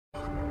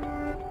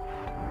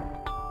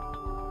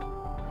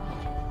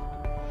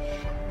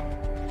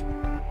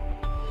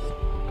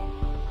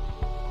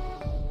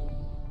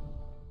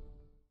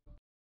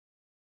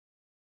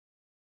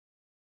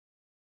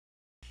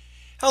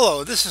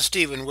Hello, this is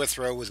Stephen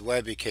Withrow with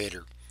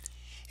Webucator.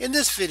 In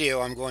this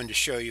video I'm going to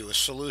show you a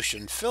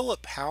solution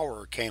Philip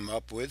Hauer came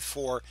up with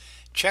for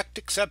checked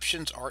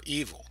exceptions are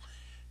evil.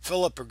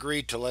 Philip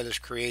agreed to let us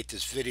create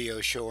this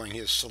video showing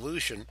his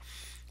solution,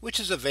 which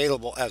is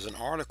available as an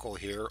article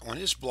here on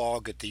his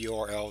blog at the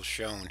URL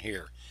shown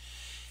here.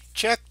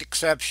 Checked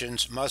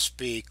exceptions must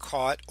be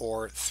caught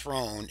or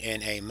thrown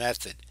in a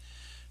method.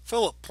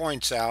 Philip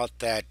points out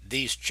that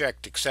these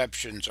checked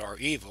exceptions are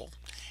evil,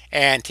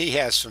 and he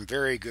has some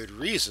very good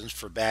reasons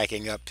for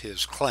backing up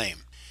his claim.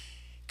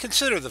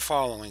 Consider the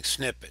following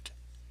snippet.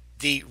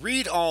 The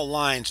read all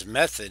lines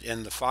method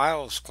in the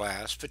files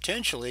class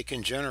potentially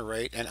can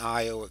generate an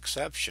IO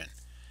exception.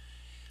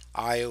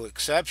 IO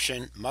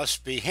exception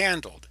must be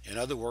handled. In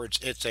other words,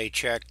 it's a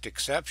checked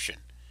exception.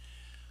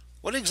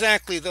 What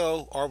exactly,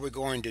 though, are we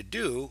going to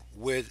do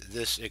with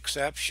this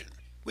exception?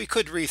 We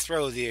could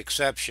rethrow the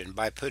exception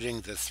by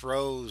putting the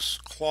throws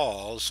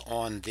clause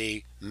on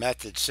the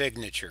method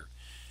signature.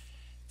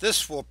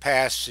 This will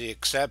pass the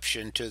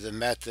exception to the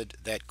method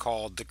that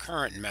called the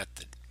current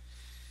method.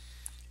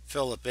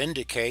 Philip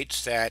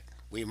indicates that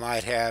we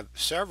might have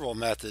several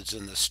methods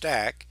in the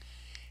stack,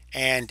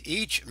 and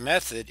each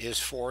method is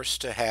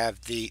forced to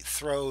have the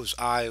throws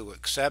IO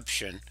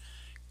exception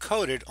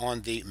coded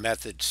on the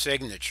method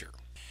signature.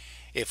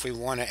 If we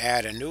want to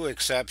add a new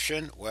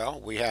exception,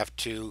 well, we have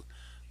to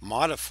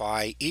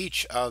modify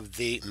each of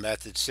the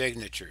method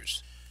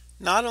signatures.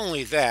 Not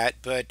only that,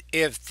 but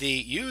if the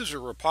user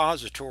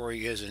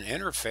repository is an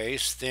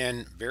interface,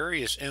 then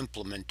various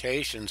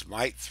implementations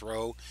might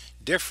throw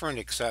different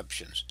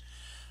exceptions.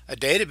 A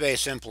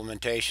database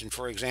implementation,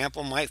 for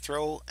example, might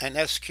throw an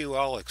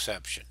SQL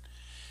exception.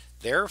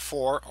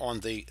 Therefore, on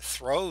the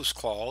throws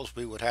clause,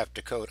 we would have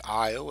to code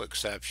IO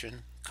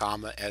exception,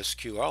 comma,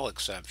 SQL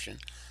exception,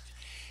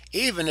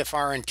 even if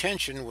our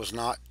intention was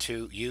not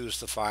to use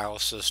the file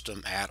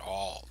system at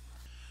all.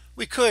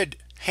 We could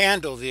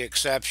handle the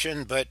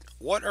exception, but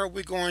what are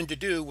we going to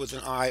do with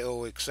an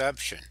IO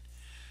exception?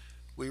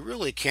 We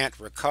really can't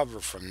recover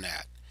from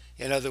that.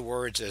 In other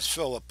words, as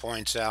Philip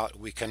points out,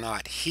 we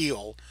cannot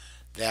heal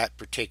that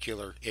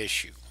particular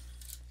issue.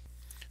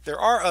 There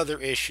are other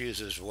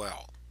issues as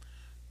well.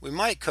 We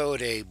might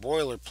code a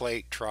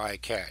boilerplate try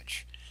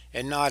catch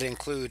and not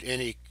include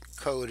any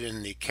code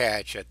in the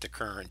catch at the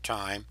current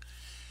time,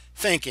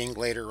 thinking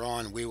later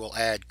on we will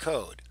add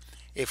code.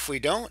 If we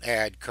don't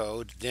add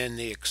code, then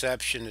the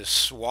exception is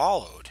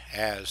swallowed,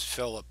 as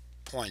Philip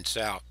points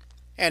out.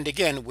 And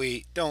again,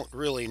 we don't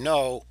really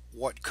know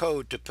what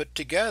code to put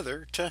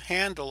together to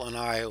handle an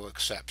IO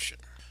exception.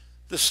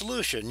 The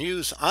solution: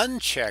 use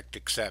unchecked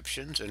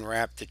exceptions and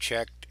wrap the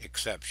checked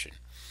exception.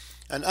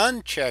 An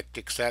unchecked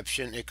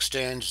exception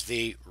extends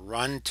the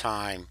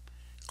runtime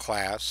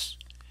class,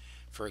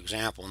 for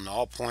example,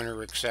 null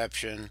pointer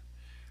exception,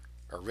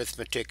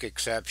 arithmetic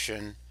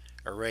exception,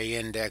 array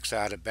index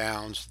out of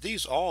bounds.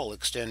 These all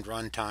extend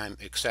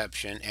runtime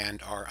exception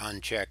and are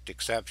unchecked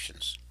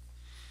exceptions.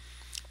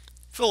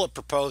 Philip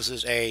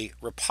proposes a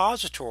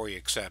repository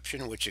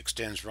exception which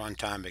extends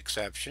runtime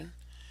exception.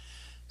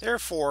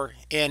 Therefore,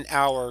 in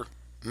our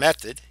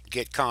method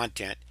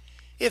getContent,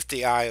 if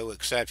the IO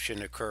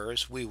exception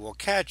occurs, we will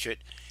catch it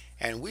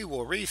and we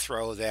will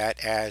rethrow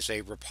that as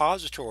a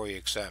repository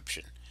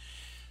exception.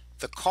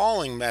 The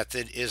calling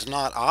method is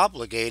not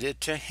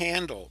obligated to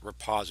handle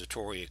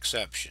repository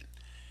exception.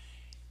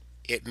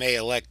 It may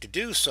elect to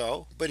do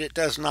so, but it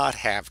does not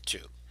have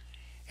to.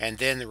 And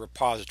then the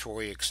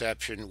repository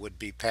exception would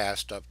be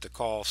passed up the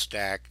call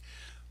stack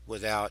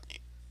without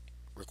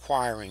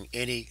requiring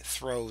any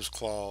throws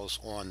clause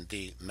on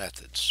the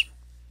methods.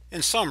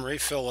 In summary,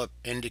 Philip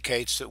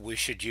indicates that we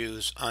should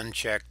use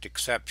unchecked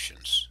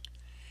exceptions.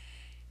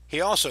 He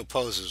also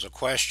poses a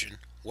question: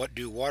 what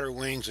do water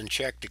wings and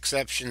checked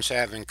exceptions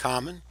have in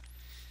common?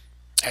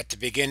 At the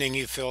beginning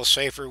you feel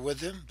safer with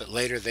them, but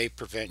later they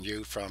prevent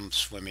you from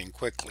swimming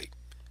quickly.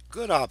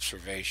 Good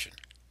observation.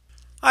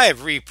 I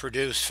have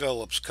reproduced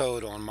Philip's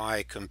code on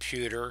my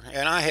computer,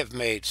 and I have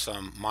made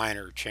some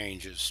minor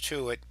changes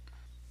to it.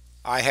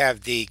 I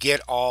have the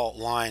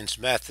getAllLines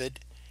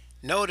method.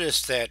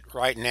 Notice that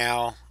right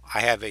now I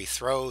have a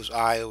throws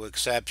IO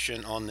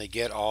exception on the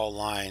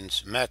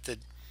getAllLines method.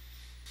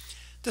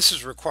 This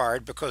is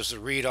required because the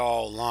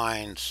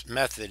readAllLines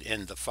method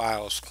in the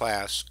files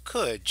class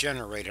could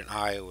generate an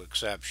IO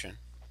exception.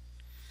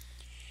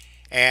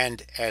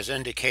 And as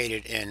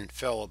indicated in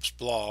Philip's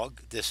blog,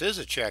 this is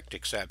a checked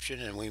exception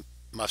and we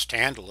must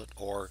handle it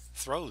or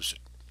throws it.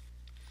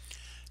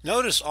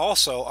 Notice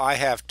also I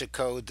have to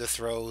code the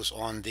throws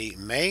on the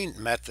main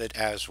method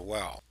as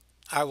well.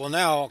 I will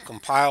now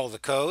compile the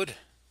code,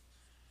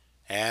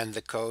 and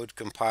the code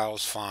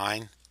compiles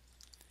fine.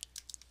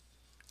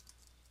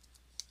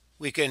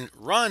 We can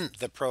run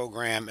the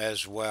program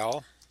as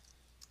well,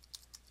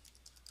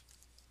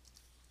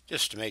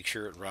 just to make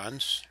sure it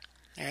runs,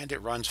 and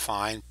it runs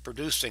fine,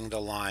 producing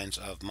the lines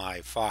of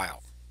my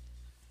file.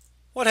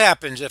 What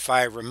happens if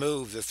I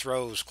remove the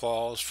throws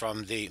clause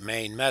from the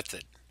main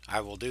method?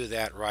 I will do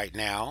that right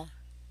now.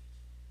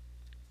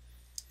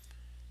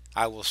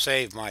 I will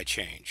save my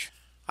change.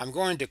 I'm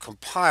going to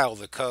compile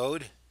the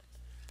code,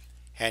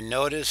 and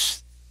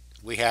notice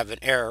we have an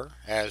error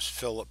as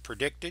Philip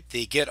predicted.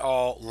 The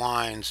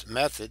getAllLines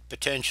method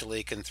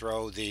potentially can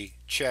throw the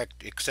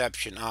checked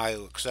exception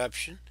IO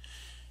exception,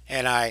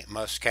 and I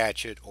must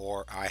catch it,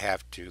 or I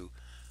have to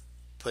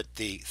put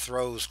the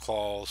throws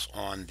clause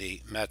on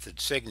the method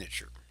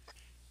signature.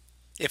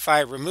 If I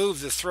remove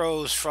the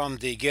throws from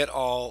the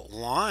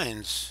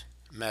getAllLines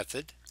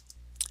method,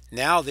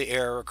 now the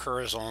error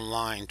occurs on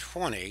line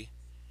 20,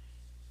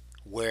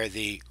 where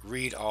the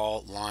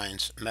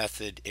readAllLines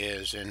method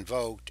is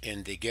invoked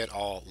in the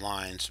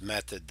getAllLines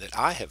method that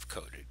I have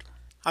coded.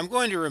 I'm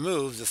going to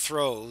remove the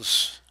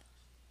throws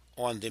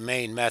on the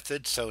main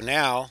method, so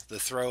now the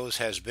throws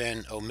has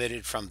been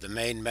omitted from the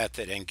main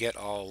method and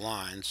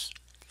getAllLines.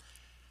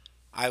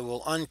 I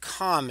will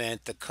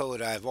uncomment the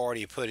code I've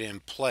already put in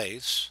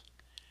place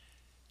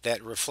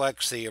that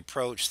reflects the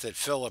approach that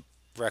Philip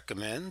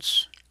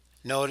recommends.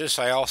 Notice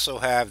I also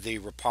have the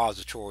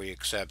repository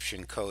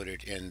exception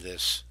coded in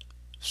this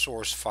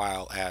source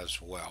file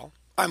as well.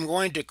 I'm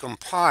going to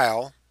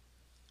compile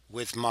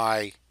with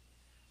my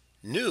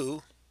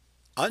new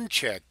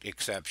unchecked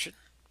exception,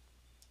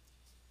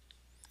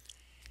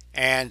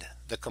 and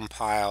the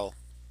compile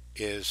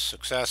is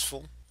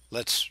successful.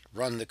 Let's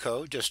run the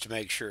code just to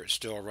make sure it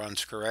still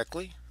runs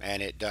correctly,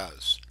 and it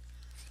does.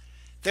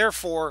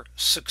 Therefore,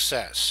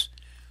 success.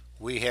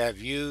 We have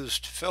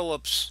used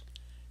Philip's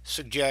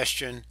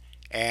suggestion,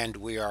 and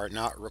we are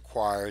not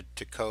required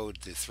to code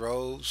the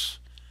throws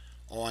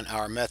on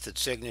our method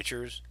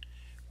signatures.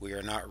 We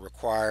are not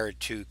required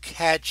to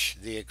catch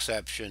the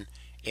exception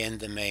in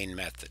the main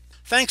method.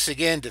 Thanks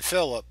again to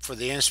Philip for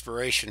the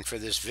inspiration for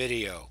this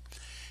video.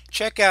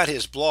 Check out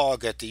his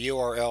blog at the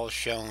URL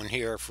shown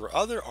here for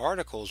other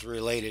articles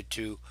related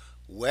to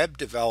web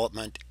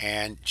development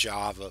and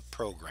Java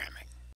programming.